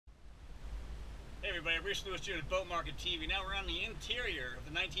everybody, Bruce Lewis here at Boat Market TV. Now we're on the interior of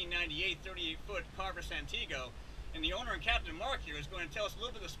the 1998 38-foot Carver Santego, and the owner and captain Mark here is going to tell us a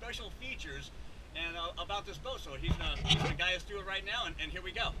little bit of the special features and about this boat. So he's the guy that's doing it right now, and here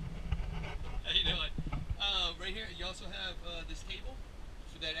we go. How you doing? Right here, you also have this table,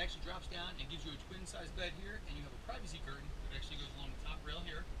 so that actually drops down and gives you a twin-size bed here, and you have a privacy curtain that actually goes along the top rail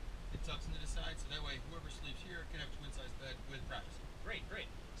here. It tucks into the side, so that way whoever sleeps here can have a twin-size bed with privacy. Great, great.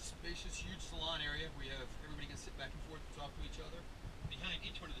 Spacious, huge salon area where you have everybody can sit back and forth and talk to each other. Behind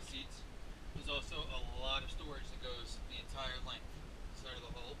each one of the seats, there's also a lot of storage that goes the entire length side of the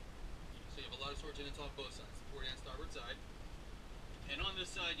hull. So you have a lot of storage units on both sides, the port and starboard side. And on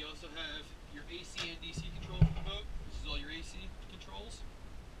this side, you also have your AC and DC control for the boat. This is all your AC controls,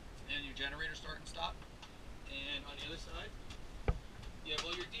 and your generator start and stop. And on the other side, you have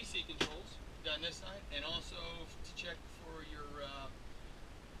all your DC controls down this side, and also to check for your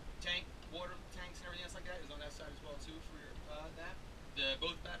tank, water tanks and everything else like that is on that side as well too for your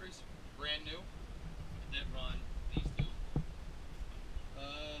both batteries, brand new, that run these two.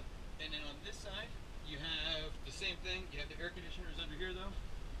 And then on this side, you have the same thing. You have the air conditioners under here though,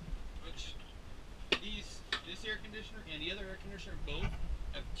 which this air conditioner and the other air conditioner both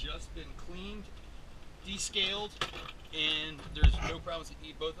have just been cleaned, descaled, and there's no problems to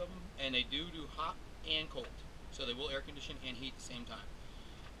eat both of them, and they do hot and cold, so they will air condition and heat at the same time.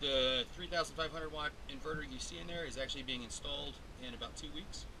 The 3,500 watt inverter you see in there is actually being installed in about 2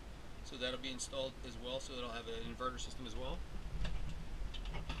 weeks, so that'll be installed as well, so it'll have an inverter system as well.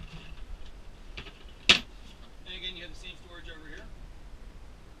 And again, you have the same storage over here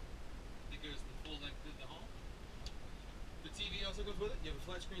that goes the full length of the hull. The TV also goes with it. You have a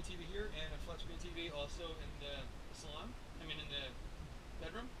flat screen TV here and a flat screen TV also in the salon. In the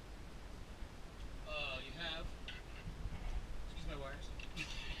bedroom. You have, excuse my wires,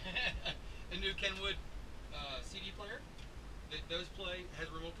 a new Kenwood CD player that does play, has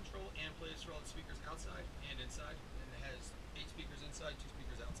remote control and plays for all the speakers outside and inside, and it has 8 speakers inside, 2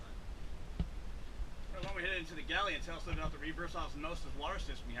 speakers outside. Well, why don't we head into the galley and tell us about the reverse osmosis water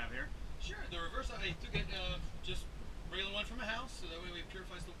system we have here? Sure. The reverse, I took it just regular one from a house, so that way we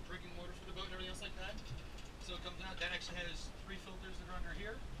purifies the drinking water for the boat and everything else like that. So it comes out, that actually has 3 filters that are under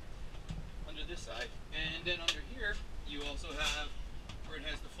here, under this side, and then under here you also have where it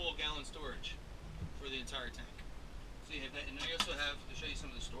has the full gallon storage for the entire tank. So you have that, and then you also have, to show you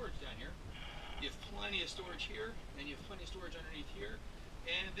some of the storage down here, you have plenty of storage here, and you have plenty of storage underneath here,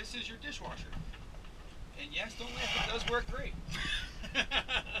 and this is your dishwasher. And yes, don't laugh, it does work great.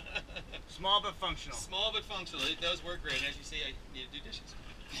 Small but functional. Small but functional, it does work great, and as you see, I need to do dishes.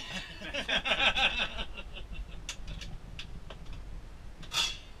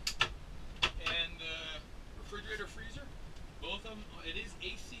 And refrigerator, freezer, both of them, it is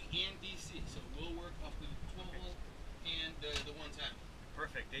AC and DC, so it will work off the 12-volt and the 110.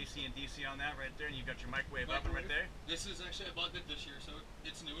 Perfect, AC and DC on that right there, and you've got your microwave oven right there. This is actually, I bought that this year, so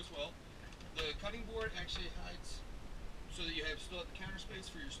it's new as well. The cutting board actually hides so that you have still have the counter space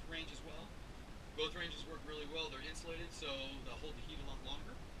for your range as well. Both ranges work really well, they're insulated, so they'll hold the heat a lot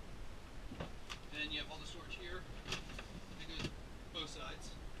longer. And you have all the storage here that goes both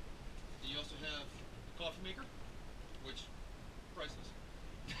sides. And you also have the coffee maker, which priceless.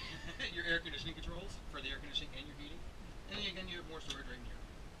 Your air conditioning controls for the air conditioning and your heating. And then again, you have more storage right here.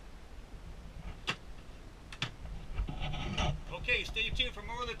 Okay, stay tuned for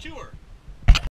more of the tour.